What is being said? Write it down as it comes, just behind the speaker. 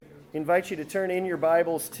invite you to turn in your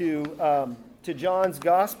Bibles to John's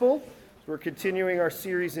Gospel. We're continuing our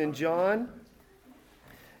series in John,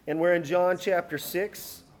 and we're in John chapter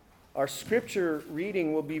 6. Our scripture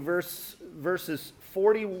reading will be verses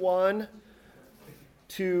 41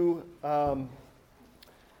 to,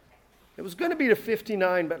 it was going to be to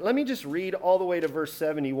 59, but let me just read all the way to verse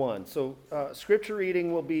 71. So scripture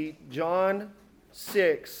reading will be John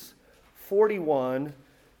 6, 41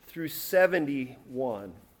 through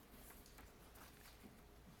 71.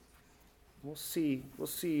 We'll see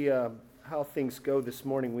how things go this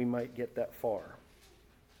morning. We might get that far.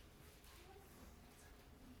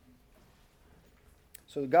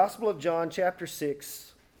 So the Gospel of John, chapter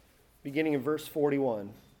 6, beginning in verse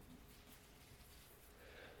 41.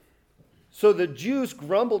 So the Jews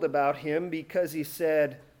grumbled about him because he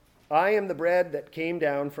said, "I am the bread that came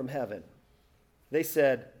down from heaven." They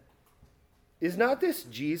said, "Is not this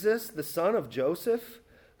Jesus, the son of Joseph,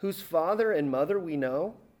 whose father and mother we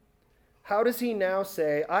know? How does he now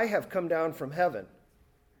say, 'I have come down from heaven'?"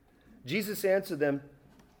 Jesus answered them,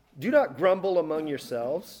 "Do not grumble among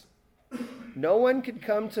yourselves. No one can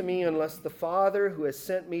come to me unless the Father who has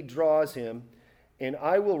sent me draws him, and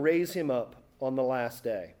I will raise him up on the last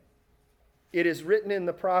day. It is written in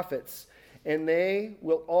the prophets, and they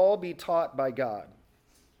will all be taught by God.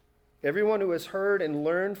 Everyone who has heard and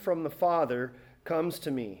learned from the Father comes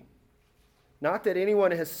to me. Not that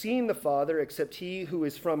anyone has seen the Father except he who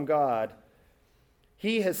is from God.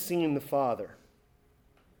 He has seen the Father.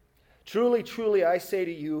 Truly, truly, I say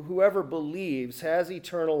to you, whoever believes has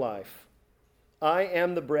eternal life. I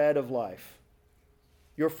am the bread of life.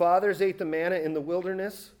 Your fathers ate the manna in the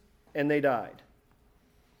wilderness, and they died.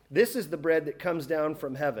 This is the bread that comes down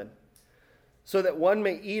from heaven, so that one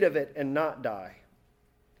may eat of it and not die.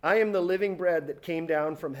 I am the living bread that came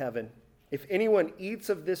down from heaven. If anyone eats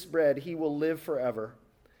of this bread, he will live forever.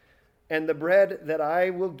 And the bread that I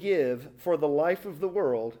will give for the life of the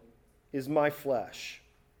world is my flesh."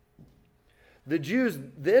 The Jews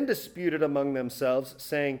then disputed among themselves,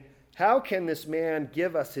 saying, "How can this man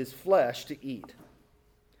give us his flesh to eat?"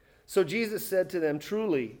 So Jesus said to them,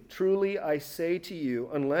 "Truly, truly, I say to you,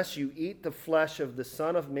 unless you eat the flesh of the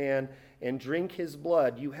Son of Man and drink his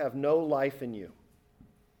blood, you have no life in you.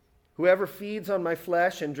 Whoever feeds on my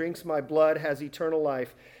flesh and drinks my blood has eternal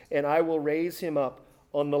life, and I will raise him up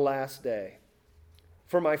on the last day.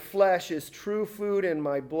 For my flesh is true food and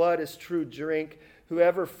my blood is true drink.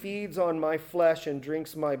 Whoever feeds on my flesh and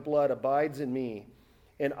drinks my blood abides in me,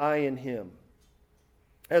 and I in him.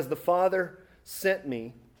 As the Father sent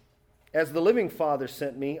me, as the living Father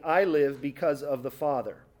sent me, I live because of the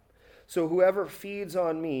Father. So whoever feeds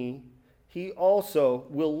on me, he also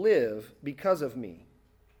will live because of me.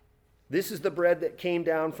 This is the bread that came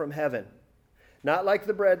down from heaven, not like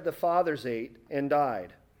the bread the fathers ate and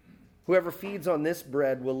died. Whoever feeds on this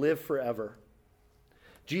bread will live forever."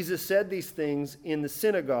 Jesus said these things in the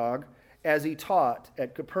synagogue as he taught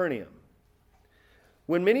at Capernaum.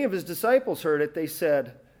 When many of his disciples heard it, they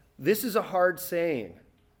said, "This is a hard saying.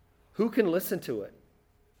 Who can listen to it?"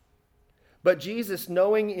 But Jesus,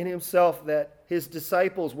 knowing in himself that his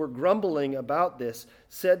disciples were grumbling about this,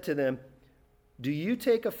 said to them, "Do you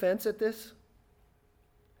take offense at this?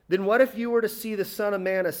 Then what if you were to see the Son of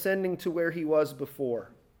Man ascending to where he was before?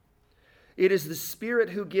 It is the Spirit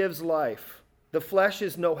who gives life. The flesh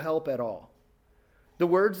is no help at all. The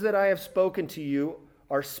words that I have spoken to you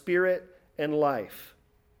are spirit and life.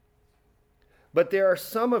 But there are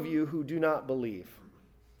some of you who do not believe."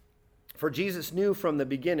 For Jesus knew from the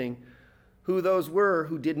beginning who those were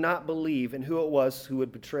who did not believe and who it was who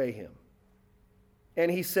would betray him. And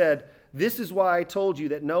he said, "This is why I told you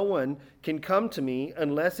that no one can come to me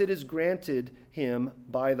unless it is granted him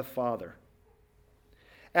by the Father."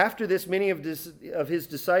 After this, many of his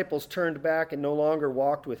disciples turned back and no longer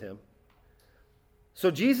walked with him. So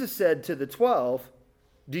Jesus said to the 12,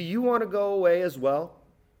 "Do you want to go away as well?"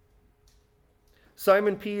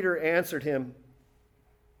 Simon Peter answered him,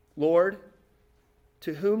 "Lord,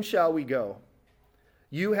 to whom shall we go?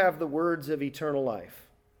 You have the words of eternal life.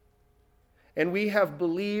 And we have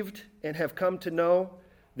believed and have come to know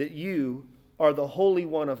that you are the Holy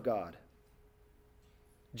One of God."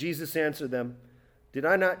 Jesus answered them, "Did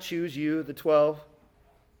I not choose you, the 12?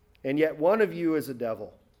 And yet one of you is a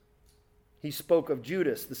devil." He spoke of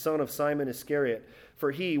Judas, the son of Simon Iscariot,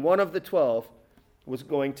 for he, one of the 12, was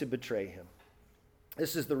going to betray him.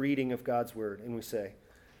 This is the reading of God's word, and we say,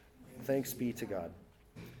 thanks be to God.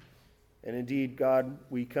 And indeed, God,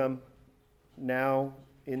 we come now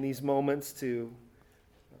in these moments to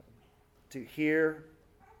hear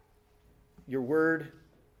your word.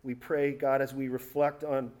 We pray, God, as we reflect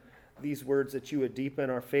on these words that you would deepen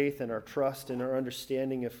our faith and our trust and our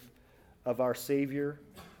understanding of our Savior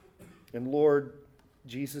and Lord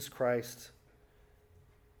Jesus Christ.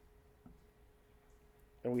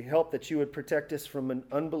 And we hope that you would protect us from an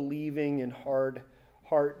unbelieving and hard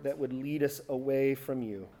heart that would lead us away from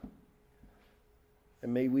you.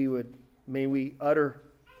 And may we utter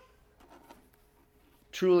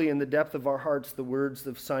truly in the depth of our hearts the words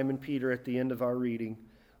of Simon Peter at the end of our reading.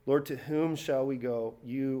 Lord, to whom shall we go?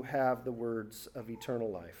 You have the words of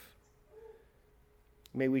eternal life.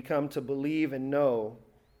 May we come to believe and know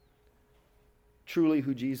truly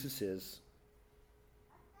who Jesus is.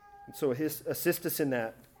 And so assist us in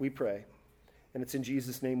that, we pray. And it's in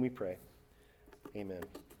Jesus' name we pray. Amen.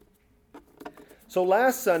 So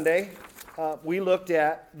last Sunday, we looked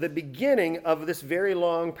at the beginning of this very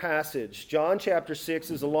long passage. John chapter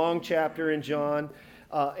 6 is a long chapter in John.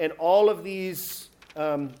 And all of these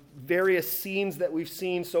various scenes that we've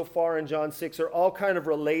seen so far in John 6 are all kind of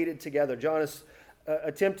related together. John is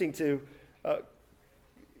attempting to,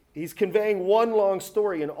 he's conveying one long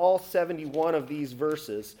story in all 71 of these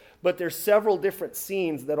verses, but there's several different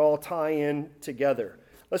scenes that all tie in together.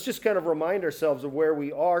 Let's just kind of remind ourselves of where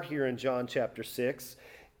we are here in John chapter 6.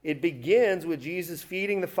 It begins with Jesus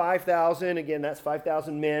feeding the 5,000. Again, that's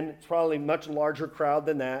 5,000 men. It's probably a much larger crowd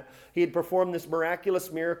than that. He had performed this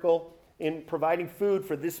miraculous miracle in providing food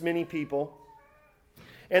for this many people.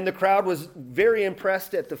 And the crowd was very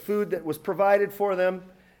impressed at the food that was provided for them.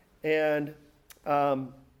 And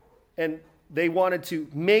they wanted to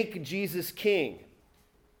make Jesus king.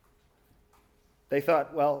 They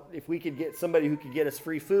thought, well, if we could get somebody who could get us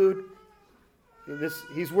free food,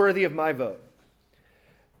 he's worthy of my vote.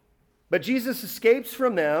 But Jesus escapes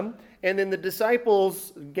from them, and then the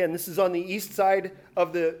disciples, again, this is on the east side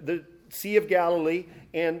of the Sea of Galilee,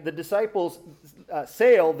 and the disciples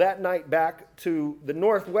sail that night back to the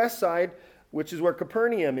northwest side, which is where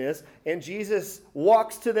Capernaum is, and Jesus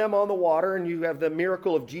walks to them on the water, and you have the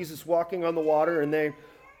miracle of Jesus walking on the water, and they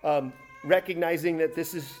recognizing that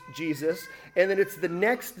this is Jesus. And then it's the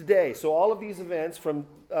next day. So all of these events from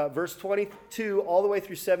verse 22 all the way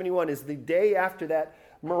through 71 is the day after that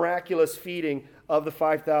miraculous feeding of the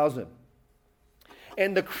 5,000.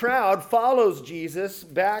 And the crowd follows Jesus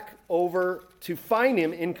back over to find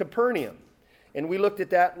him in Capernaum. And we looked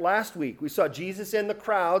at that last week. We saw Jesus and the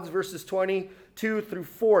crowds, verses 22 through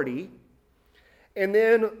 40. And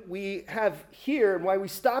then we have here, and why we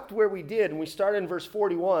stopped where we did, and we started in verse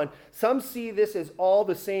 41, some see this as all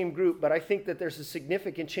the same group, but I think that there's a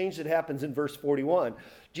significant change that happens in verse 41.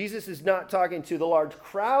 Jesus is not talking to the large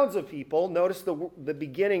crowds of people. Notice the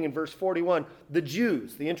beginning in verse 41, the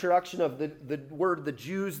Jews, the introduction of the word the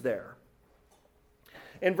Jews there.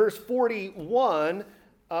 In verse 41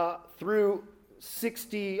 through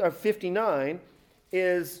 59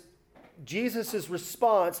 is Jesus'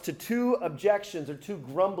 response to two objections or two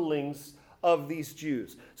grumblings of these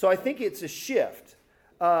Jews. So I think it's a shift.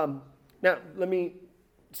 Now, let me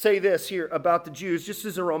say this here about the Jews, just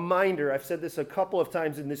as a reminder. I've said this a couple of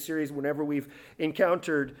times in this series whenever we've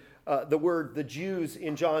encountered the word the Jews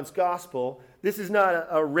in John's gospel. This is not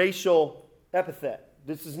a racial epithet.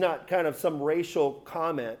 This is not kind of some racial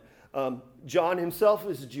comment. John himself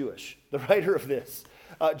is Jewish, the writer of this.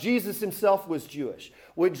 Jesus himself was Jewish.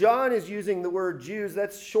 When John is using the word Jews,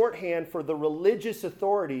 that's shorthand for the religious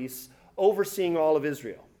authorities overseeing all of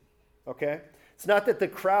Israel. Okay? It's not that the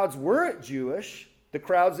crowds weren't Jewish. The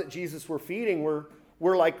crowds that Jesus were feeding were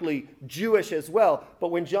likely Jewish as well. But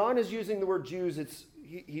when John is using the word Jews,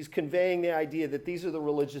 he's conveying the idea that these are the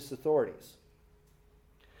religious authorities.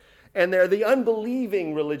 And they're the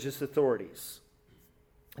unbelieving religious authorities.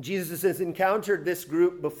 Jesus has encountered this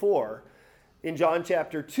group before. In John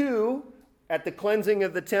chapter 2, at the cleansing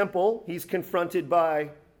of the temple, he's confronted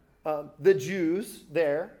by the Jews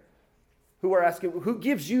there who are asking, who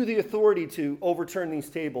gives you the authority to overturn these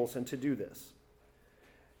tables and to do this?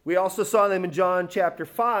 We also saw them in John chapter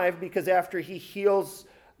 5 because after he heals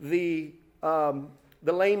the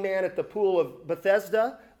lame man at the pool of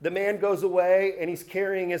Bethesda, the man goes away and he's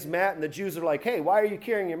carrying his mat, and the Jews are like, hey, why are you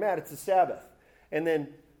carrying your mat? It's the Sabbath. And then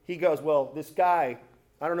he goes, well, this guy,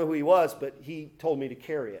 I don't know who he was, but he told me to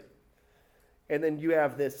carry it. And then you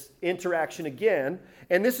have this interaction again.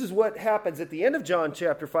 And this is what happens at the end of John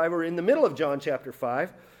chapter 5, or in the middle of John chapter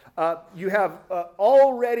 5. You have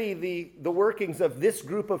already the workings of this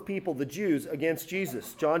group of people, the Jews, against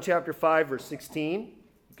Jesus. John chapter 5, verse 16.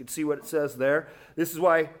 You can see what it says there. This is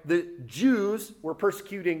why the Jews were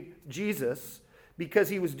persecuting Jesus, because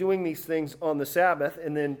he was doing these things on the Sabbath.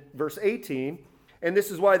 And then verse 18. And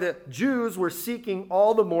this is why the Jews were seeking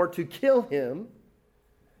all the more to kill him,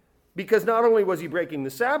 Because not only was he breaking the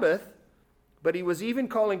Sabbath, but he was even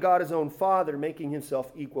calling God his own Father, making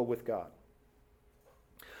himself equal with God.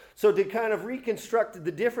 So to kind of reconstruct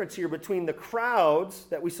the difference here between the crowds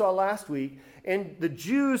that we saw last week and the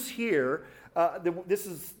Jews here, this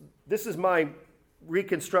is my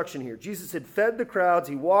reconstruction here. Jesus had fed the crowds.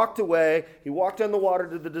 He walked away. He walked on the water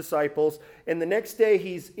to the disciples. And the next day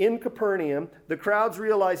he's in Capernaum. The crowds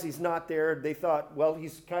realize he's not there. They thought, well,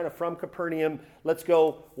 he's kind of from Capernaum. Let's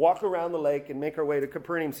go walk around the lake and make our way to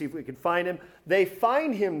Capernaum, see if we can find him. They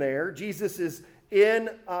find him there. Jesus is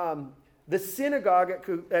in the synagogue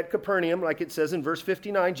at Capernaum, like it says in verse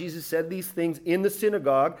 59. Jesus said these things in the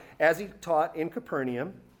synagogue as he taught in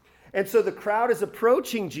Capernaum. And so the crowd is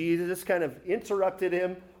approaching Jesus, kind of interrupted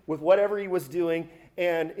him with whatever he was doing,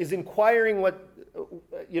 and is inquiring what,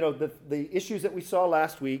 the issues that we saw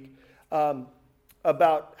last week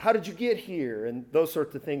about how did you get here and those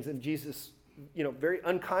sorts of things. And Jesus, very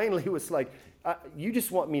unkindly was like, you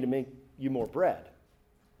just want me to make you more bread.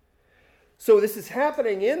 So this is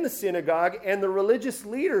happening in the synagogue, and the religious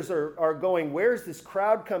leaders are going, where's this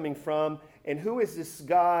crowd coming from? And who is this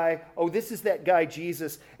guy? Oh, this is that guy,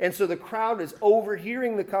 Jesus. And so the crowd is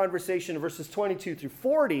overhearing the conversation in verses 22 through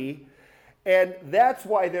 40, and that's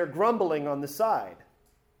why they're grumbling on the side.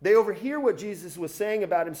 They overhear what Jesus was saying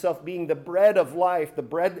about himself being the bread of life, the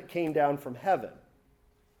bread that came down from heaven.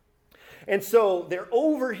 And so they're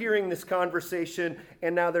overhearing this conversation,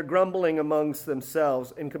 and now they're grumbling amongst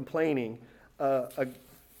themselves and complaining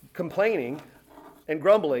and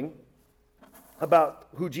grumbling about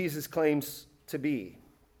who Jesus claims to be.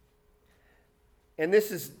 And this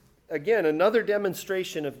is, again, another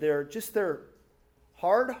demonstration of their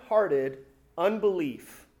hard-hearted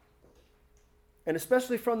unbelief. And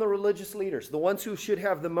especially from the religious leaders, the ones who should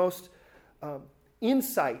have the most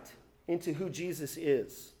insight into who Jesus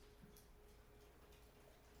is.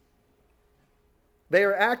 They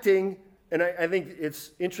are acting, and I think it's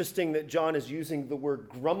interesting that John is using the word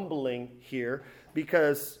grumbling here,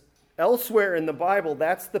 because elsewhere in the Bible,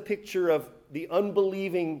 that's the picture of the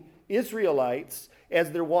unbelieving Israelites as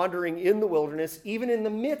they're wandering in the wilderness, even in the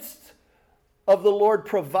midst of the Lord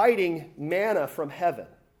providing manna from heaven.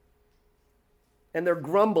 And they're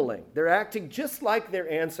grumbling. They're acting just like their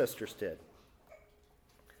ancestors did.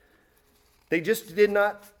 They just did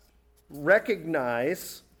not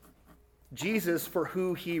recognize Jesus for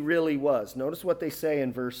who he really was. Notice what they say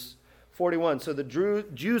in verse 41. So the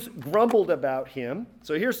Jews grumbled about him.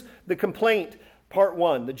 So here's the complaint, part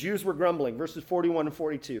 1. The Jews were grumbling, verses 41 and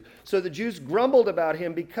 42. So the Jews grumbled about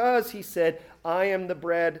him because he said, I am the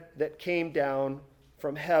bread that came down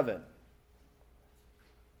from heaven.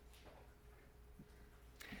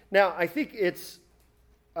 Now, I think it's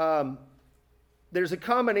there's a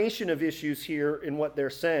combination of issues here in what they're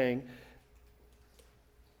saying.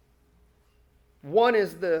 One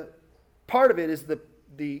is part of it is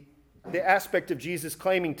the aspect of Jesus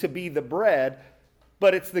claiming to be the bread,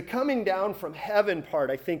 but it's the coming down from heaven part,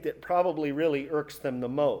 I think, that probably really irks them the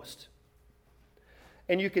most.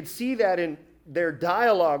 And you could see that in their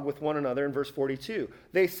dialogue with one another in verse 42.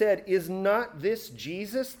 They said, is not this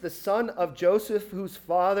Jesus, the son of Joseph, whose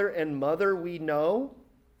father and mother we know?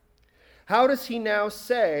 How does he now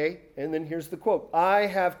say, and then here's the quote, I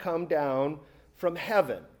have come down from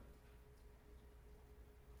heaven?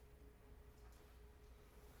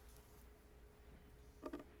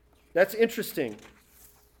 That's interesting.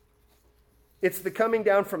 It's the coming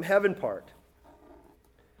down from heaven part.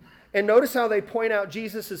 And notice how they point out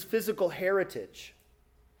Jesus' physical heritage.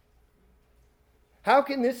 How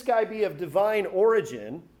can this guy be of divine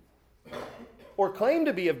origin, or claim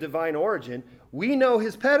to be of divine origin? We know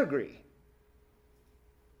his pedigree.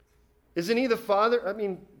 Isn't he the father? I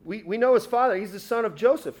mean, we know his father. He's the son of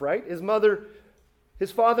Joseph, right? His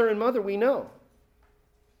father and mother, we know.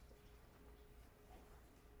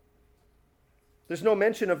 There's no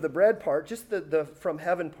mention of the bread part, just the from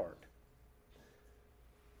heaven part.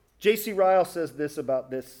 J.C. Ryle says this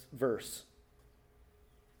about this verse.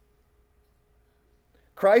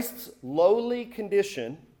 Christ's lowly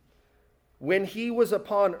condition when he was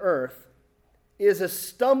upon earth is a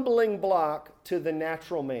stumbling block to the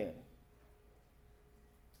natural man.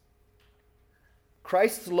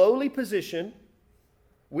 Christ's lowly position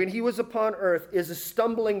when he was upon earth is a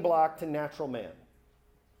stumbling block to natural man.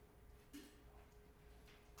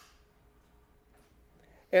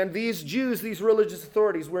 And these Jews, these religious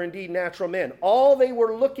authorities, were indeed natural men. All they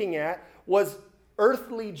were looking at was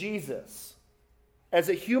earthly Jesus as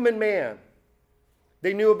a human man.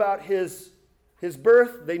 They knew about his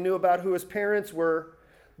birth. They knew about who his parents were.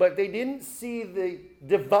 But they didn't see the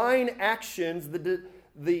divine actions,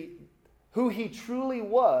 the who he truly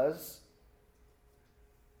was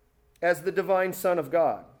as the divine Son of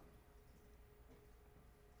God.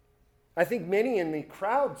 I think many in the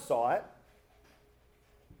crowd saw it.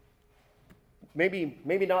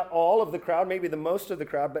 Maybe not all of the crowd, maybe the most of the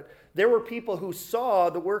crowd, but there were people who saw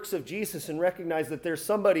the works of Jesus and recognized that there's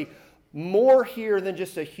somebody more here than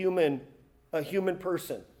just a human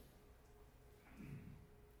person.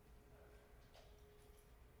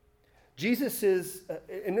 Jesus is,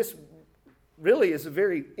 and this really is a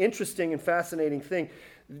very interesting and fascinating thing,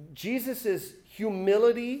 Jesus'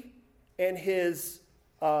 humility and his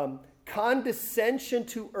condescension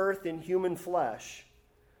to earth in human flesh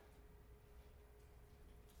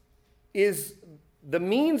is the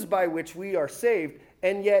means by which we are saved,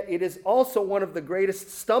 and yet it is also one of the greatest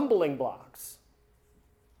stumbling blocks.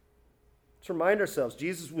 Let's remind ourselves,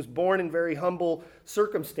 Jesus was born in very humble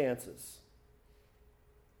circumstances.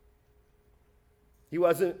 He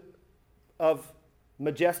wasn't of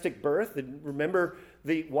majestic birth. Remember,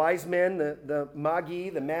 the wise men, the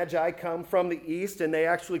Magi come from the east, and they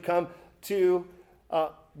actually come to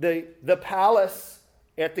the palace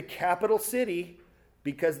at the capital city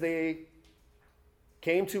because they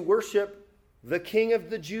came to worship the King of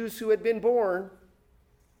the Jews who had been born.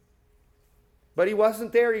 But he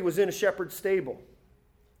wasn't there. He was in a shepherd's stable.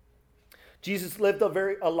 Jesus lived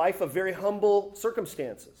a life of very humble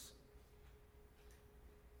circumstances.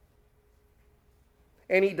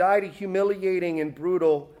 And he died a humiliating and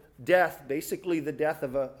brutal death, basically the death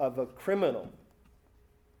of a criminal.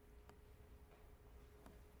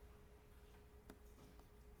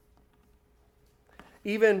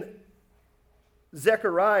 Even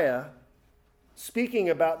Zechariah, speaking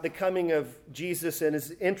about the coming of Jesus and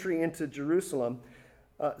his entry into Jerusalem,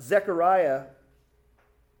 Zechariah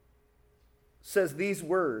says these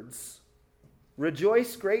words,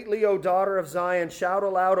 "Rejoice greatly, O daughter of Zion. Shout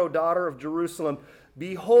aloud, O daughter of Jerusalem.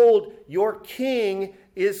 Behold, your king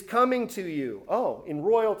is coming to you." Oh, in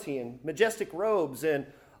royalty and majestic robes and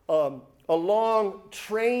a long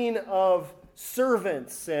train of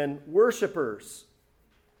servants and worshipers.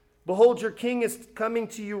 "Behold, your king is coming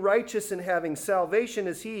to you, righteous and having salvation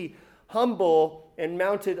is he, humble and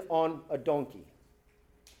mounted on a donkey,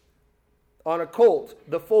 on a colt,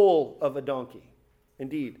 the foal of a donkey."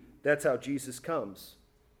 Indeed, that's how Jesus comes.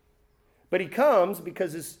 But he comes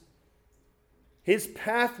because his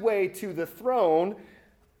pathway to the throne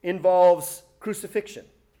involves crucifixion.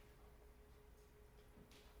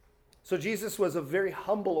 So Jesus was of very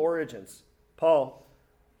humble origins. Paul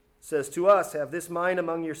says to us, "Have this mind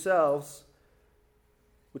among yourselves,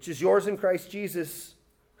 which is yours in Christ Jesus,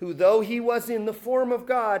 who though he was in the form of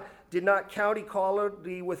God, did not count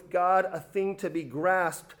equality with God a thing to be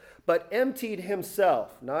grasped, but emptied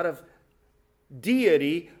himself," not of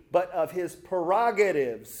deity, but of his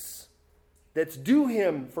prerogatives that's due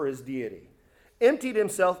him for his deity. "Emptied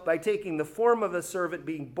himself by taking the form of a servant,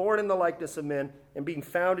 being born in the likeness of men, and being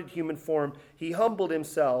found in human form, he humbled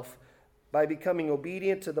himself by becoming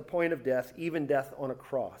obedient to the point of death, even death on a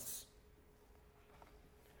cross."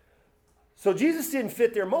 So Jesus didn't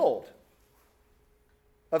fit their mold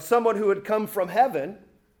of someone who had come from heaven.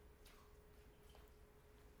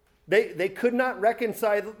 They could not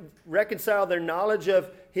reconcile their knowledge of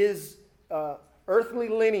his earthly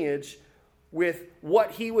lineage with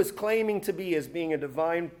what he was claiming to be as being a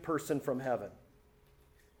divine person from heaven.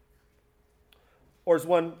 Or as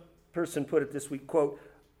one person put it this week, quote,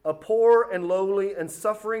 "A poor and lowly and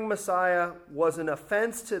suffering Messiah was an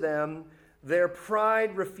offense to them. Their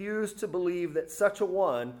pride refused to believe that such a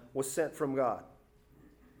one was sent from God."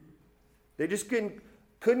 They just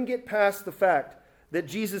couldn't get past the fact that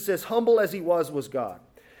Jesus, as humble as he was God.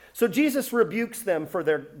 So Jesus rebukes them for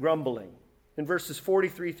their grumbling. In verses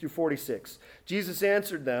 43 through 46, Jesus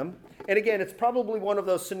answered them. And again, it's probably one of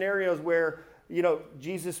those scenarios where,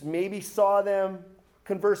 Jesus maybe saw them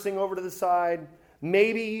conversing over to the side.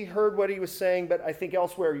 Maybe he heard what he was saying, but I think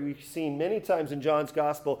elsewhere we've seen many times in John's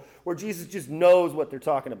gospel where Jesus just knows what they're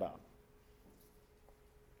talking about.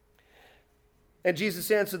 And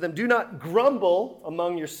Jesus answered them, "Do not grumble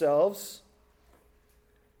among yourselves."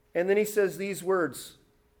 And then he says these words,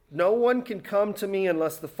 "No one can come to me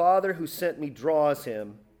unless the Father who sent me draws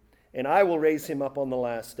him, and I will raise him up on the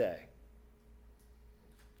last day."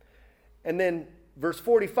 And then verse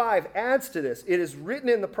 45 adds to this. "It is written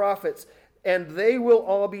in the prophets, and they will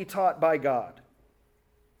all be taught by God.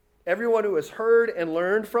 Everyone who has heard and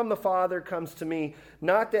learned from the Father comes to me.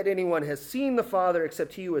 Not that anyone has seen the Father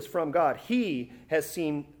except he who is from God. He has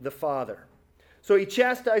seen the Father." So he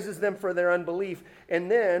chastises them for their unbelief,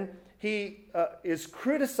 and then he is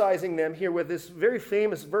criticizing them here with this very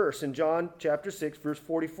famous verse in John chapter 6, verse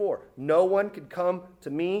 44. No one can come to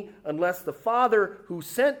me unless the Father who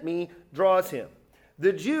sent me draws him.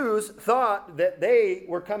 The Jews thought that they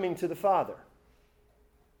were coming to the Father.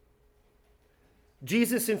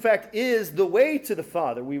 Jesus, in fact, is the way to the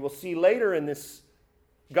Father. We will see later in this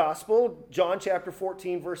gospel, John chapter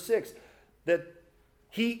 14, verse 6, that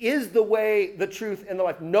he is the way, the truth, and the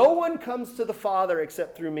life. No one comes to the Father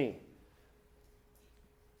except through me.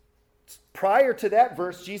 Prior to that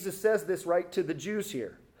verse, Jesus says this right to the Jews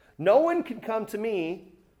here. No one can come to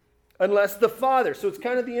me unless the Father. So it's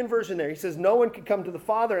kind of the inversion there. He says, no one can come to the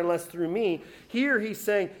Father unless through me. Here he's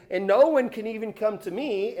saying, and no one can even come to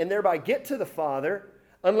me and thereby get to the Father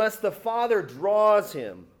unless the Father draws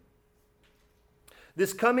him.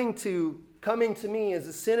 This coming to me is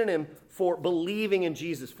a synonym for believing in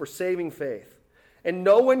Jesus, for saving faith. And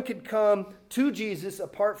no one could come to Jesus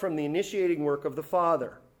apart from the initiating work of the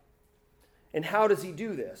Father. And how does he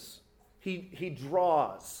do this? He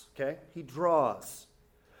draws, okay? He draws.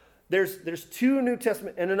 There's two New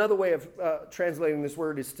Testament, and another way of translating this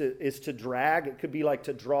word is to drag. It could be like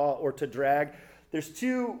to draw or to drag. There's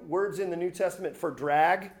two words in the New Testament for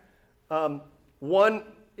drag. One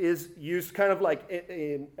is used kind of like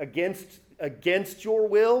against your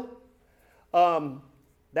will.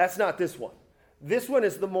 That's not this one. This one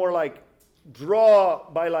is the more like draw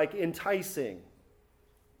by like enticing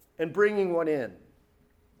and bringing one in.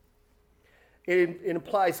 It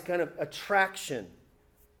implies kind of attraction.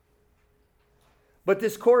 But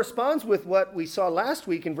this corresponds with what we saw last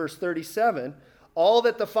week in verse 37. All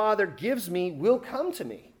that the Father gives me will come to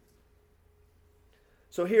me.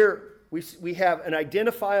 So here we have an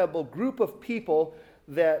identifiable group of people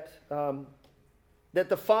that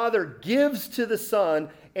the Father gives to the Son,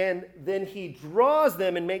 and then he draws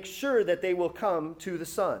them and makes sure that they will come to the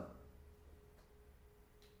Son.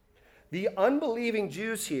 The unbelieving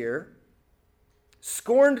Jews here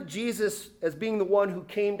scorned Jesus as being the one who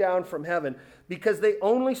came down from heaven because they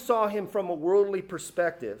only saw him from a worldly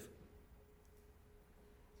perspective.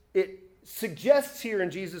 It suggests here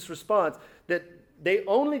in Jesus' response that they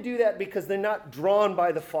only do that because they're not drawn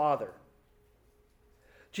by the Father.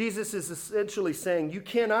 Jesus is essentially saying, you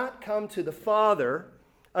cannot come to the Father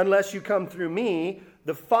unless you come through me.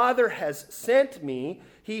 The Father has sent me.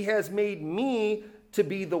 He has made me to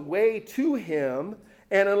be the way to him.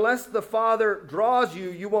 And unless the Father draws you,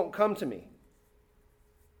 you won't come to me.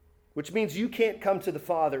 Which means you can't come to the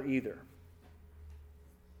Father either.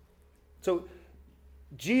 So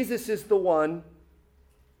Jesus is the one,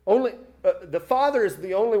 the Father is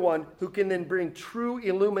the only one who can then bring true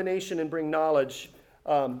illumination and bring knowledge.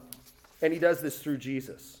 And he does this through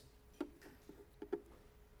Jesus.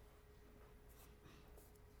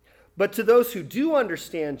 But to those who do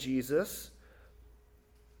understand Jesus,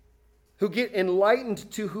 who get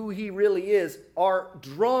enlightened to who he really is, are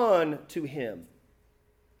drawn to him.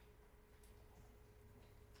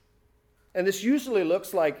 And this usually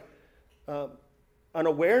looks like an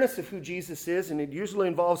awareness of who Jesus is, and it usually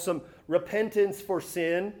involves some repentance for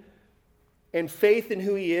sin and faith in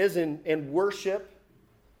who he is and worship.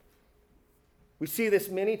 We see this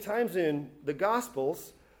many times in the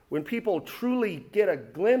Gospels. When people truly get a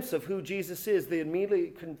glimpse of who Jesus is, they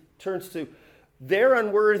immediately turns to their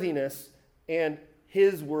unworthiness and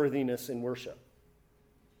his worthiness in worship.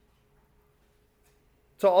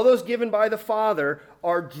 So all those given by the Father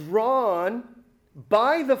are drawn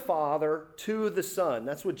by the Father to the Son.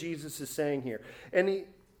 That's what Jesus is saying here. And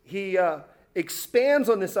he expands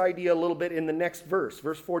on this idea a little bit in the next verse,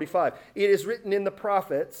 verse 45. It is written in the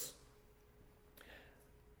prophets,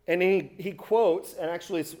 and he quotes, and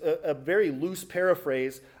actually it's a very loose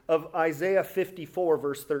paraphrase of Isaiah 54,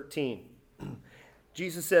 verse 13.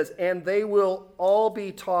 Jesus says, and they will all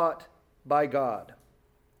be taught by God.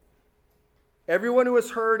 Everyone who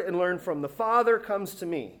has heard and learned from the Father comes to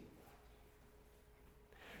me.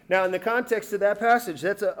 Now, in the context of that passage,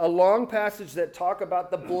 that's a long passage that talk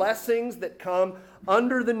about the blessings that come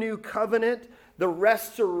under the new covenant, the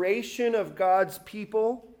restoration of God's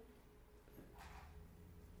people.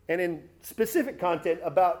 And in specific content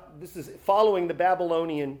about, this is following the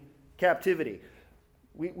Babylonian captivity.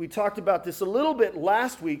 We talked about this a little bit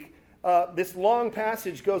last week. This long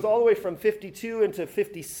passage goes all the way from 52 into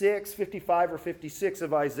 56, 55 or 56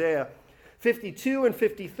 of Isaiah. 52 and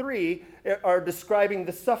 53 are describing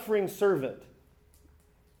the suffering servant.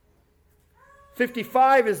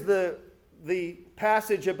 55 is the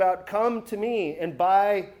passage about come to me and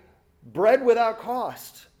buy bread without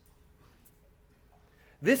cost.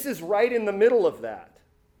 This is right in the middle of that.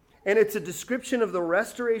 And it's a description of the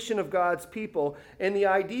restoration of God's people. And the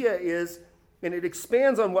idea is, and it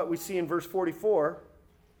expands on what we see in verse 44,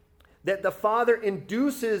 that the Father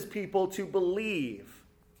induces people to believe.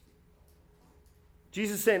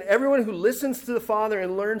 Jesus is saying, everyone who listens to the Father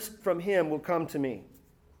and learns from him will come to me.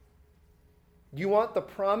 Do you want the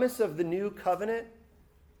promise of the new covenant?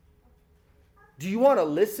 Do you want to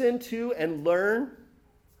listen to and learn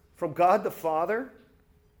from God the Father?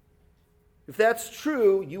 If that's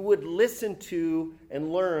true, you would listen to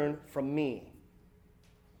and learn from me,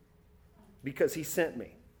 because he sent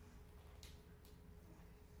me.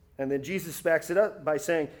 And then Jesus backs it up by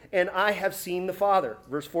saying, and I have seen the Father.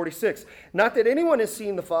 Verse 46. Not that anyone has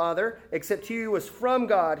seen the Father, except he who is from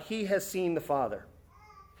God, he has seen the Father.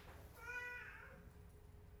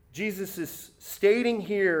 Jesus is stating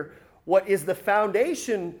here what is the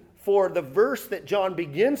foundation for the verse that John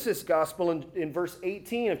begins his gospel in verse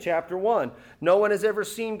 18 of chapter 1. No one has ever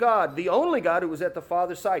seen God, the only God who was at the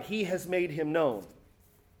Father's side. He has made him known.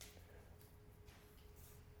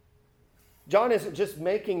 John isn't just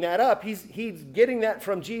making that up. He's getting that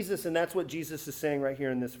from Jesus, and that's what Jesus is saying right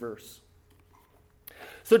here in this verse.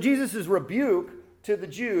 So Jesus' rebuke to the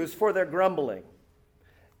Jews for their grumbling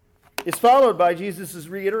is followed by Jesus'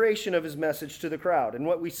 reiteration of his message to the crowd. And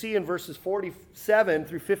what we see in verses 47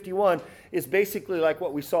 through 51 is basically like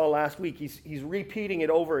what we saw last week. He's repeating it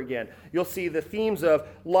over again. You'll see the themes of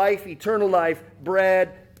life, eternal life,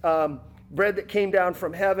 bread that came down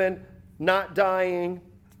from heaven, not dying,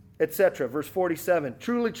 etc. Verse 47,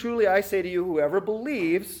 truly, truly, I say to you, whoever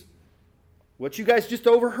believes, what you guys just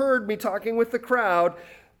overheard me talking with the crowd,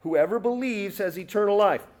 whoever believes has eternal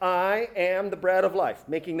life. I am the bread of life,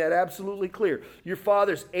 making that absolutely clear. Your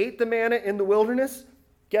fathers ate the manna in the wilderness.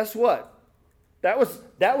 Guess what? That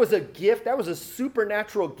was a gift. That was a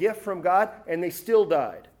supernatural gift from God, and they still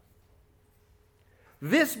died.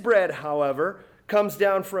 This bread, however, comes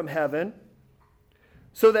down from heaven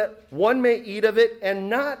so that one may eat of it and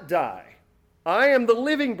not die. I am the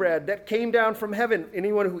living bread that came down from heaven.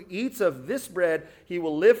 Anyone who eats of this bread, he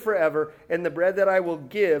will live forever, and the bread that I will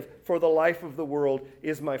give for the life of the world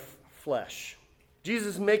is my flesh.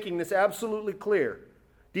 Jesus is making this absolutely clear.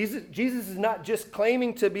 Jesus is not just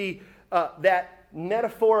claiming to be that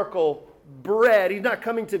metaphorical bread. He's not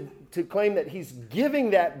coming to claim that he's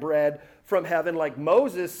giving that bread from heaven like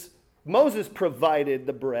Moses. Moses provided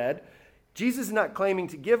the bread. Jesus is not claiming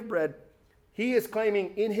to give bread. He is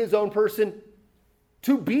claiming in his own person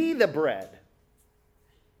to be the bread.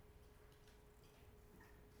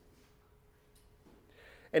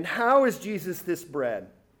 And how is Jesus this bread?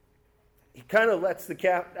 He kind of lets the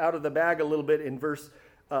cat out of the bag a little bit in verse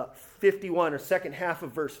 51, or second half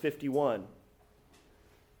of verse 51.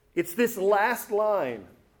 It's this last line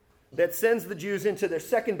that sends the Jews into their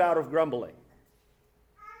second bout of grumbling.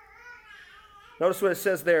 Notice what it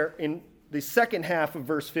says there in the second half of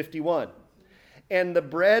verse 51. And the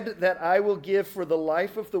bread that I will give for the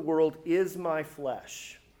life of the world is my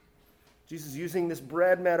flesh. Jesus is using this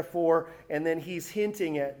bread metaphor, and then he's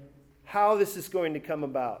hinting at how this is going to come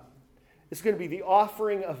about. It's going to be the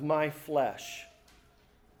offering of my flesh.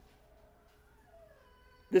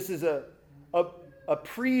 This is a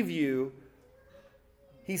preview.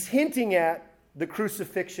 He's hinting at the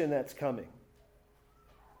crucifixion that's coming.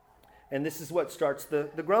 And this is what starts the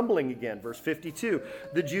grumbling again. Verse 52.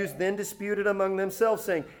 The Jews then disputed among themselves,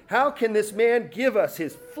 saying, how can this man give us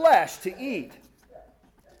his flesh to eat?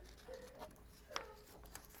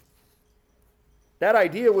 That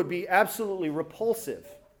idea would be absolutely repulsive,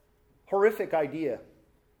 horrific idea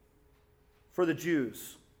for the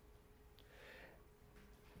Jews.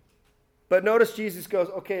 But notice Jesus goes,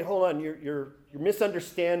 okay, hold on, you're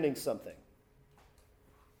misunderstanding something.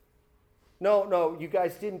 No, you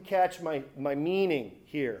guys didn't catch my meaning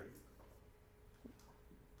here.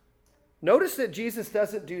 Notice that Jesus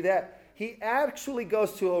doesn't do that. He actually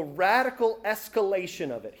goes to a radical escalation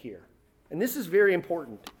of it here. And this is very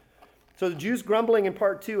important. So the Jews grumbling in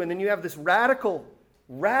part 2, and then you have this radical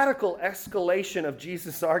escalation of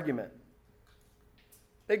Jesus' argument.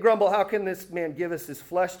 They grumble, how can this man give us his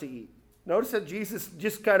flesh to eat? Notice that Jesus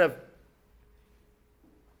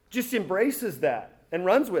just embraces that and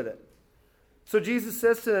runs with it. So Jesus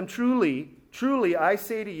says to them, truly, truly, I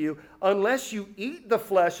say to you, unless you eat the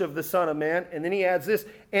flesh of the Son of Man, and then he adds this,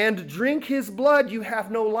 and drink his blood, you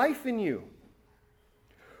have no life in you.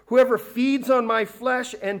 Whoever feeds on my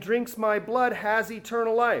flesh and drinks my blood has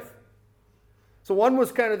eternal life. So one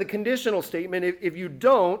was kind of the conditional statement. If you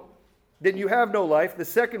don't, then you have no life. The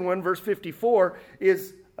second one, verse 54,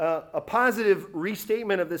 is a positive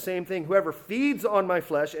restatement of the same thing. Whoever feeds on my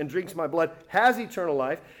flesh and drinks my blood has eternal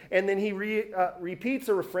life. And then he repeats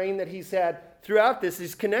a refrain that he's had throughout this.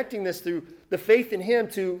 He's connecting this through the faith in him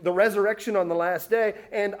to the resurrection on the last day.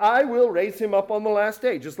 And I will raise him up on the last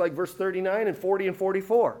day, just like verse 39 and 40 and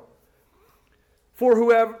 44.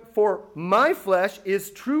 For my flesh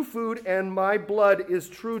is true food and my blood is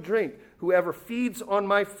true drink. Whoever feeds on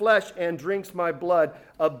my flesh and drinks my blood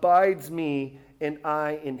abides me, and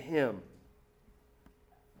I in him.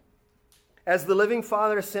 As the living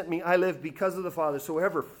Father has sent me, I live because of the Father. So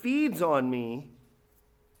whoever feeds on me,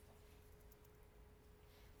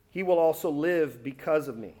 he will also live because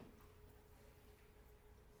of me.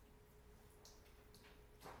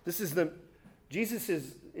 Jesus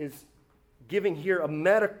is giving here a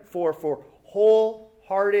metaphor for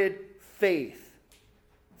wholehearted faith,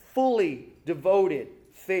 fully devoted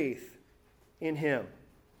faith in him.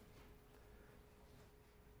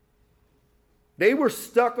 They were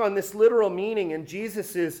stuck on this literal meaning, and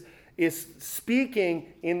Jesus is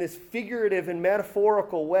speaking in this figurative and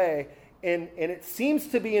metaphorical way, and it seems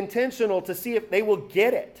to be intentional to see if they will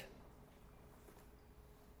get it.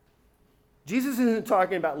 Jesus isn't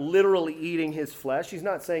talking about literally eating his flesh. He's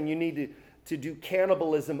not saying you need to do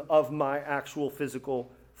cannibalism of my actual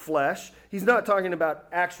physical flesh. He's not talking about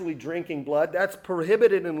actually drinking blood. That's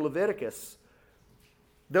prohibited in Leviticus.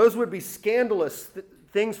 Those would be scandalous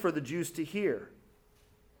things for the Jews to hear.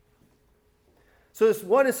 So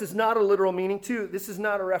this is not a literal meaning. Two, this is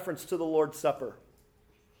not a reference to the Lord's Supper.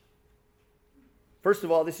 First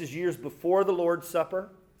of all, this is years before the Lord's Supper.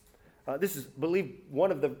 This is, I believe,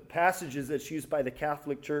 one of the passages that's used by the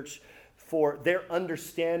Catholic Church for their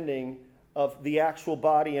understanding of the actual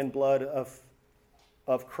body and blood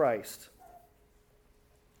of Christ.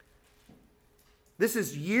 This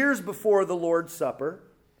is years before the Lord's Supper.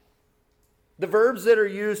 The verbs that are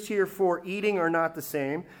used here for eating are not the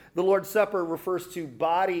same. The Lord's Supper refers to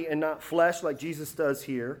body and not flesh, like Jesus does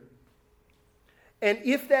here. And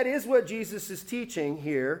if that is what Jesus is teaching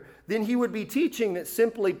here, then he would be teaching that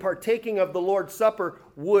simply partaking of the Lord's Supper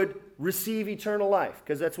would receive eternal life,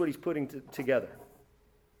 because that's what he's putting together.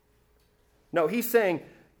 No, he's saying,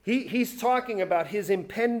 he's talking about his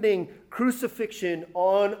impending crucifixion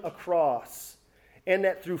on a cross, and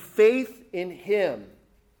that through faith in him,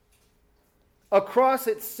 a cross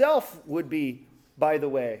itself would be, by the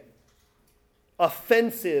way,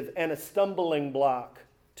 offensive and a stumbling block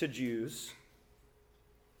to Jews.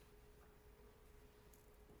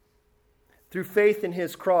 Through faith in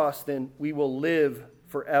his cross, then, we will live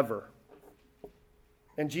forever.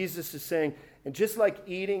 And Jesus is saying, and just like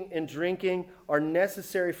eating and drinking are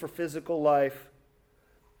necessary for physical life,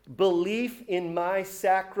 belief in my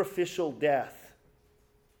sacrificial death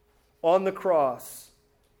on the cross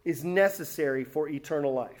is necessary for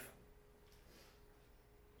eternal life.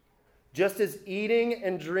 Just as eating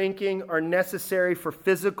and drinking are necessary for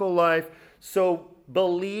physical life, so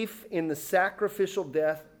belief in the sacrificial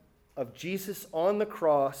death of Jesus on the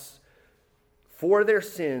cross for their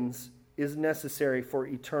sins is necessary for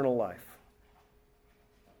eternal life.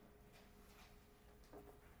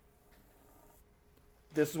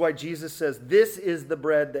 This is why Jesus says, this is the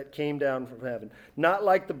bread that came down from heaven, not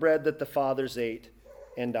like the bread that the fathers ate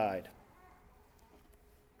and died.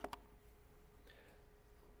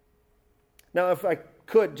 Now, if I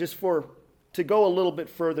could, to go a little bit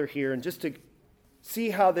further here and just to see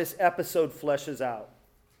how this episode fleshes out.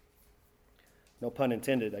 No pun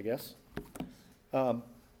intended, I guess.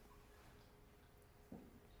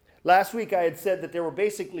 Last week I had said that there were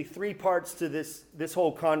basically three parts to this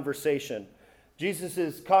whole conversation.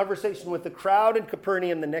 Jesus' conversation with the crowd in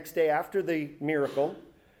Capernaum the next day after the miracle,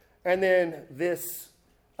 and then this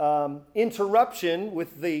interruption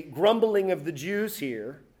with the grumbling of the Jews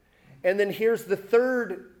here, and then here's the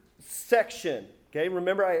third section. Okay,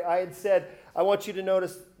 remember I had said I want you to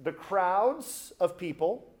notice the crowds of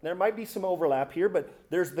people. There might be some overlap here, but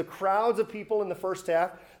there's the crowds of people in the first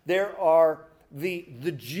half. There are the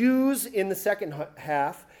Jews in the second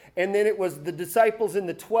half, and then it was the disciples in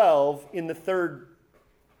the 12 in the third.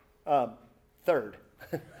 I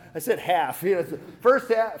said half. You know, first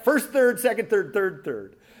third, second third, third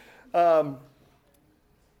third. And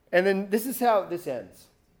then this is how this ends.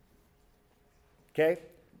 Okay?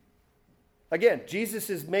 Again, Jesus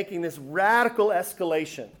is making this radical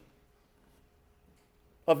escalation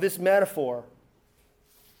of this metaphor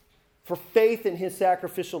for faith in his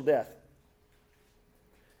sacrificial death.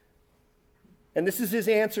 And this is his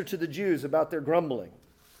answer to the Jews about their grumbling.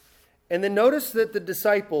 And then notice that the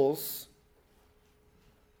disciples,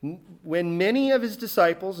 when many of his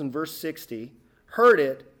disciples, in verse 60, heard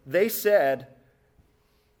it, they said,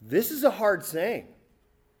 This is a hard saying.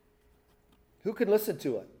 Who can listen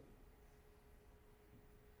to it?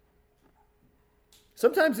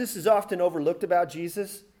 Sometimes this is often overlooked about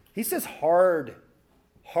Jesus. He says hard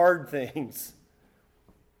things.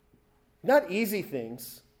 Not easy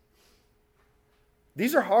things.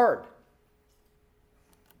 These are hard.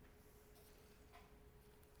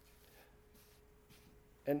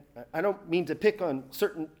 And I don't mean to pick on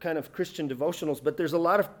certain kind of Christian devotionals, but there's a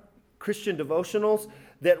lot of Christian devotionals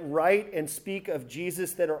that write and speak of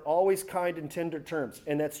Jesus that are always kind and tender terms.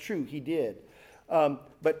 And that's true, he did.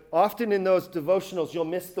 But often in those devotionals, you'll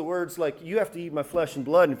miss the words like, you have to eat my flesh and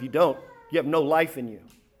blood, and if you don't, you have no life in you.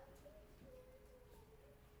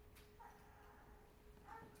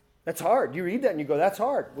 That's hard. You read that and you go, that's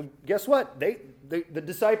hard. Well, guess what? The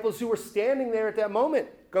disciples who were standing there at that moment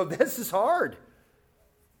go, this is hard.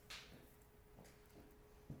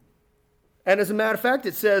 And as a matter of fact,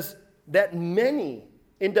 it says that many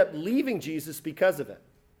end up leaving Jesus because of it.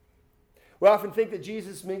 We often think that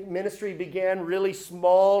Jesus' ministry began really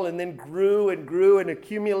small and then grew and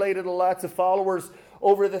accumulated lots of followers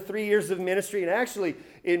over the 3 years of ministry. And actually,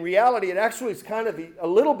 in reality, it actually is kind of a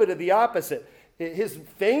little bit of the opposite. His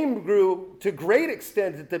fame grew to great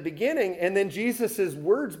extent at the beginning, and then Jesus'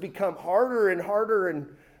 words become harder and harder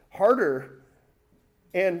and harder,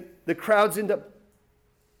 and the crowds end up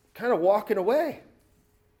kind of walking away.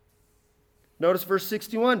 Notice verse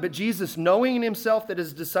 61, but Jesus, knowing in himself that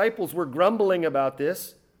his disciples were grumbling about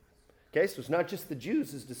this, okay, so it's not just the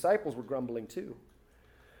Jews, his disciples were grumbling too,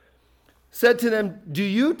 said to them, do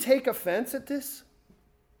you take offense at this?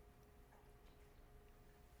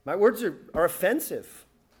 My words are offensive.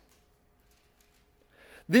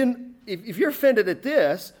 Then, if you're offended at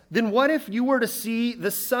this, then what if you were to see the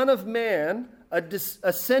Son of Man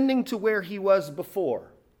ascending to where he was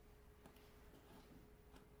before?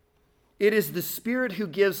 It is the Spirit who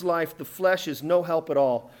gives life. The flesh is no help at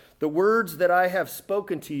all. The words that I have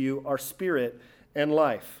spoken to you are spirit and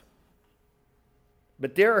life.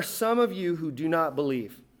 But there are some of you who do not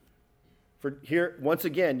believe. For here, once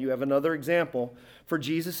again, you have another example. For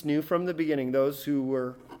Jesus knew from the beginning those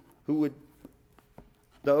who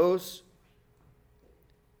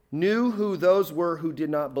knew who those were who did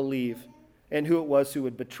not believe and who it was who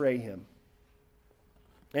would betray him.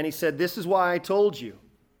 And he said, this is why I told you.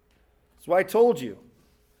 That's why I told you.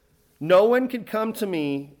 No one can come to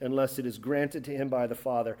me unless it is granted to him by the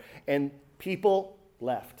Father. And people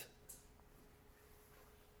left.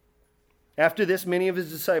 After this, many of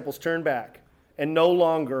his disciples turned back and no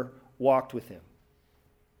longer walked with him.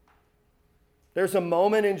 There's a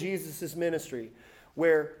moment in Jesus' ministry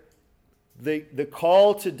where the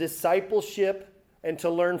call to discipleship and to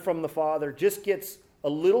learn from the Father just gets a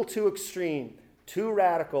little too extreme, too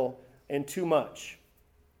radical, and too much.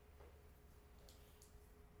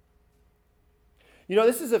 You know,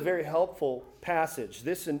 this is a very helpful passage.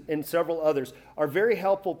 This and several others are very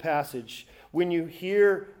helpful passage when you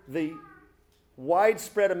hear the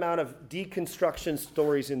widespread amount of deconstruction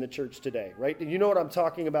stories in the church today, right? You know what I'm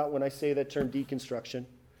talking about when I say that term deconstruction?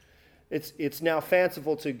 It's now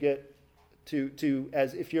fanciful to get to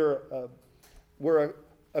as if we're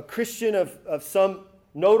a Christian of some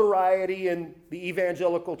notoriety in the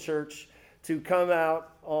evangelical church to come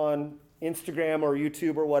out on Instagram or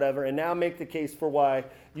YouTube or whatever, and now make the case for why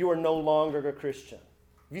you are no longer a Christian.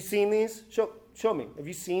 Have you seen these? Show me. Have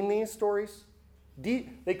you seen these stories?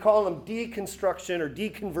 They call them deconstruction or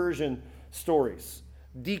deconversion stories.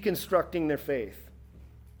 Deconstructing their faith.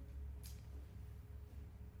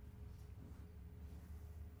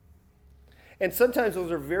 And sometimes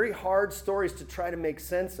those are very hard stories to try to make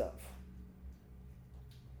sense of.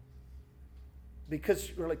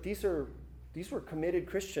 Because you're like, these were committed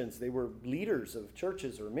Christians. They were leaders of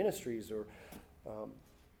churches or ministries or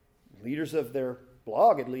leaders of their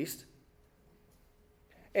blog, at least.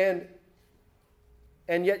 And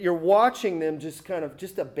yet you're watching them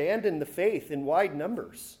just abandon the faith in wide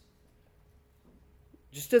numbers.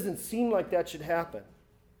 Just doesn't seem like that should happen.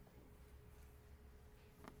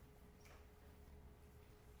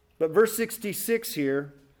 But verse 66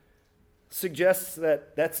 here suggests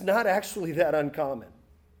that that's not actually that uncommon.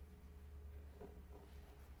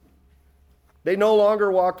 They no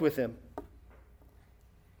longer walked with him.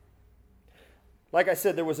 Like I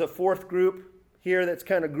said, there was a fourth group here that's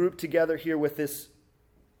kind of grouped together here with this.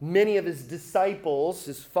 Many of his disciples,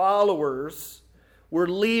 his followers, were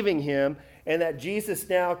leaving him, and that Jesus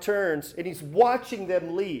now turns and he's watching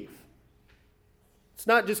them leave. It's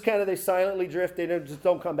not just kind of they silently drift, they just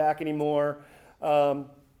don't come back anymore,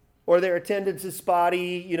 or their attendance is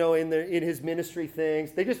spotty, in his ministry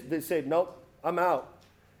things. They say, nope, I'm out.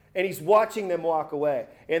 And he's watching them walk away.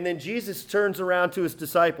 And then Jesus turns around to his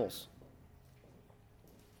disciples.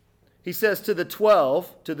 He says to the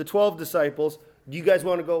 12 disciples, do you guys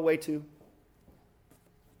want to go away too?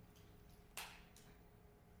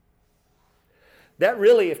 That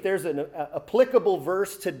really, if there's an applicable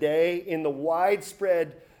verse today in the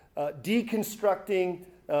widespread deconstructing,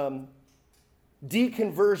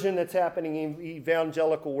 deconversion that's happening in the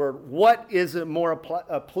evangelical world, what is a more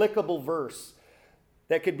applicable verse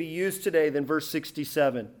that could be used today than verse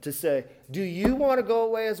 67 to say, do you want to go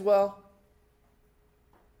away as well?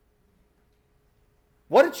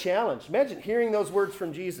 What a challenge. Imagine hearing those words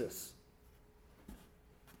from Jesus.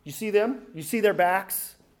 You see them? You see their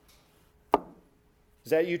backs? Is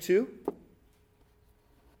that you too?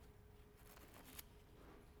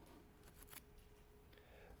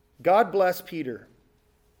 God bless Peter.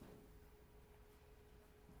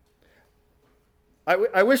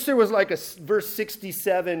 I wish there was like a verse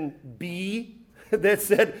 67b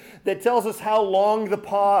that tells us how long the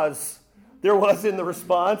pause there was in the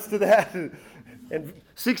response to that. And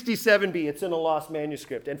 67b, it's in a lost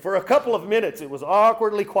manuscript. And for a couple of minutes, it was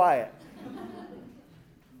awkwardly quiet.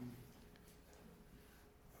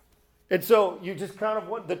 And so you just kind of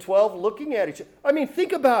want the 12 looking at each other. I mean,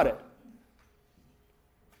 think about it.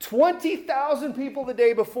 20,000 people the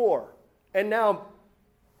day before. And now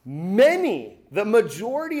the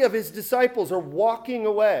majority of his disciples are walking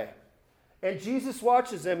away. And Jesus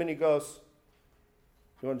watches them and he goes,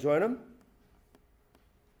 you want to join them?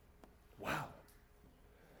 Wow.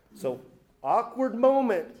 So, awkward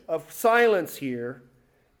moment of silence here.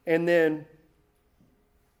 And then,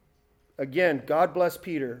 again, God bless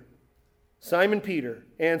Peter. Simon Peter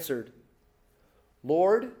answered,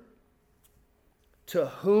 Lord, to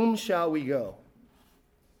whom shall we go?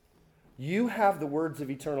 You have the words of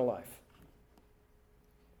eternal life.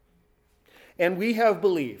 And we have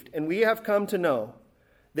believed, and we have come to know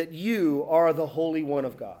that you are the Holy One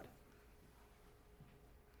of God.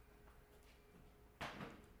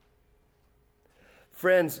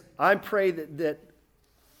 Friends, I pray that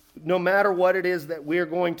no matter what it is that we're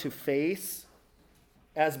going to face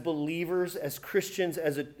as believers, as Christians,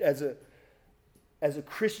 as a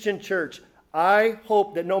Christian church, I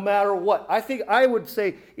hope that no matter what, I think I would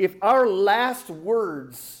say if our last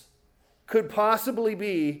words could possibly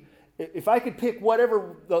be, if I could pick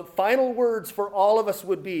whatever the final words for all of us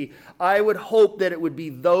would be, I would hope that it would be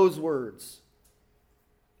those words.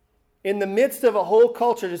 In the midst of a whole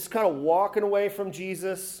culture just kind of walking away from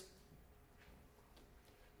Jesus,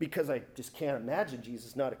 because I just can't imagine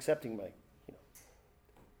Jesus not accepting my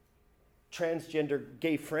transgender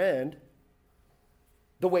gay friend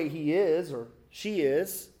the way he is, or she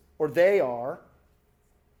is, or they are.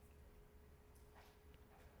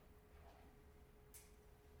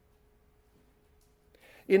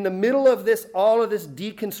 In the middle of this, all of this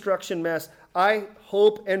deconstruction mess, I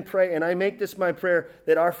hope and pray, and I make this my prayer,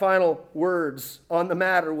 that our final words on the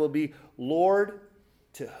matter will be, Lord,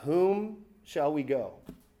 to whom shall we go?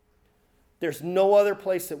 There's no other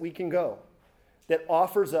place that we can go that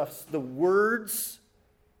offers us the words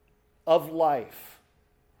of life.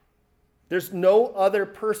 There's no other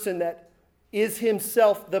person that is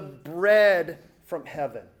himself the bread from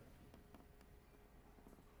heaven.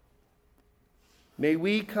 May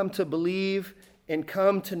we come to believe and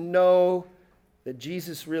come to know that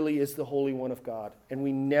Jesus really is the Holy One of God, and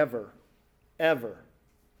we never, ever,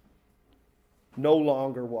 no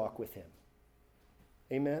longer walk with him.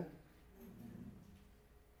 Amen?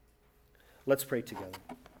 Let's pray together.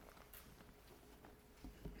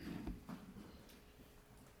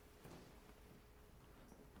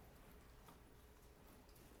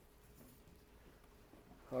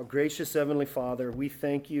 Our gracious Heavenly Father, we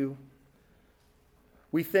thank you.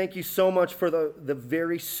 We thank you so much for the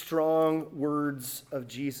very strong words of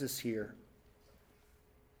Jesus here.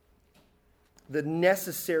 The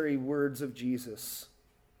necessary words of Jesus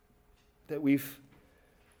that we've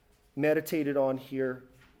meditated on here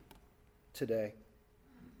today.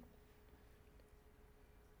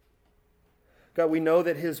 God, we know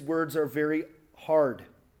that his words are very hard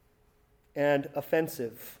and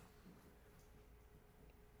offensive.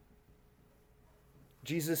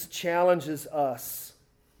 Jesus challenges us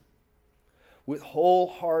with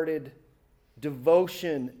wholehearted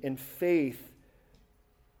devotion and faith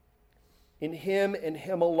in him and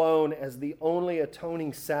him alone as the only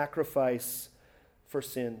atoning sacrifice for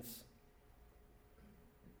sins.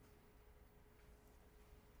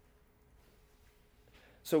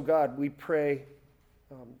 So God, we pray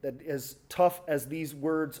that as tough as these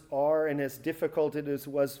words are and as difficult it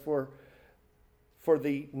was for for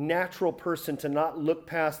the natural person to not look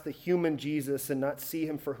past the human Jesus and not see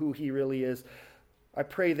him for who he really is. I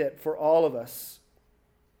pray that for all of us,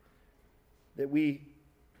 that we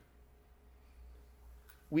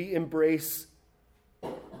embrace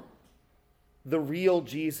the real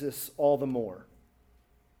Jesus all the more.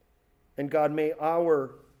 And God, may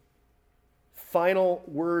our final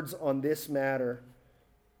words on this matter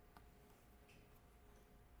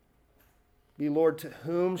be, Lord, to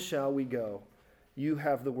whom shall we go? You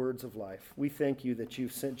have the words of life. We thank you that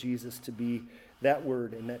you've sent Jesus to be that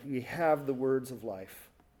word and that we have the words of life.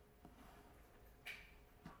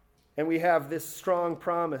 And we have this strong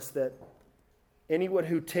promise that anyone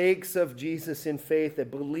who takes of Jesus in faith,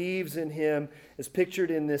 that believes in him, is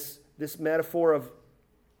pictured in this metaphor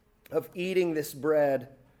of eating this bread,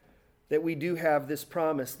 that we do have this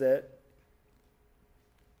promise that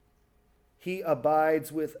he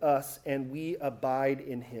abides with us and we abide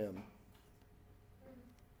in him.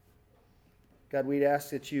 God, we'd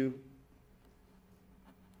ask that you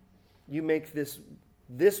make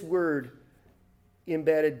this word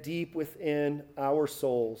embedded deep within our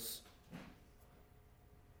souls.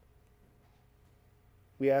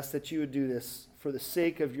 We ask that you would do this for the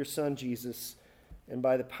sake of your Son, Jesus, and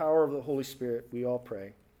by the power of the Holy Spirit, we all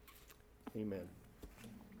pray. Amen.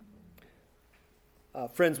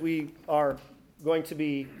 Friends, we are going to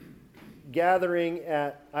be gathering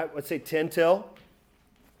at, I would say, 10 till.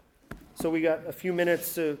 So we got a few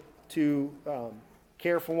minutes to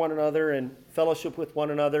care for one another and fellowship with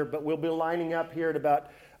one another, but we'll be lining up here at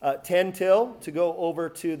about 10 till to go over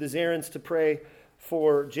to the Zarins to pray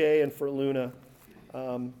for Jay and for Luna.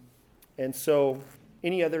 And so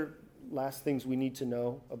any other last things we need to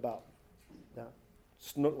know about that?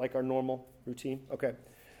 Like our normal routine? Okay.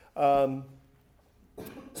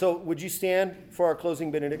 So would you stand for our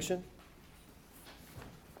closing benediction?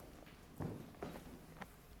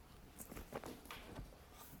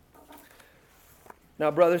 Now,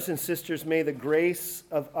 brothers and sisters, may the grace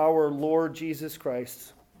of our Lord Jesus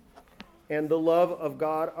Christ and the love of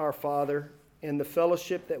God our Father and the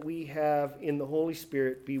fellowship that we have in the Holy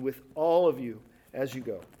Spirit be with all of you as you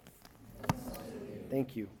go.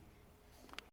 Thank you.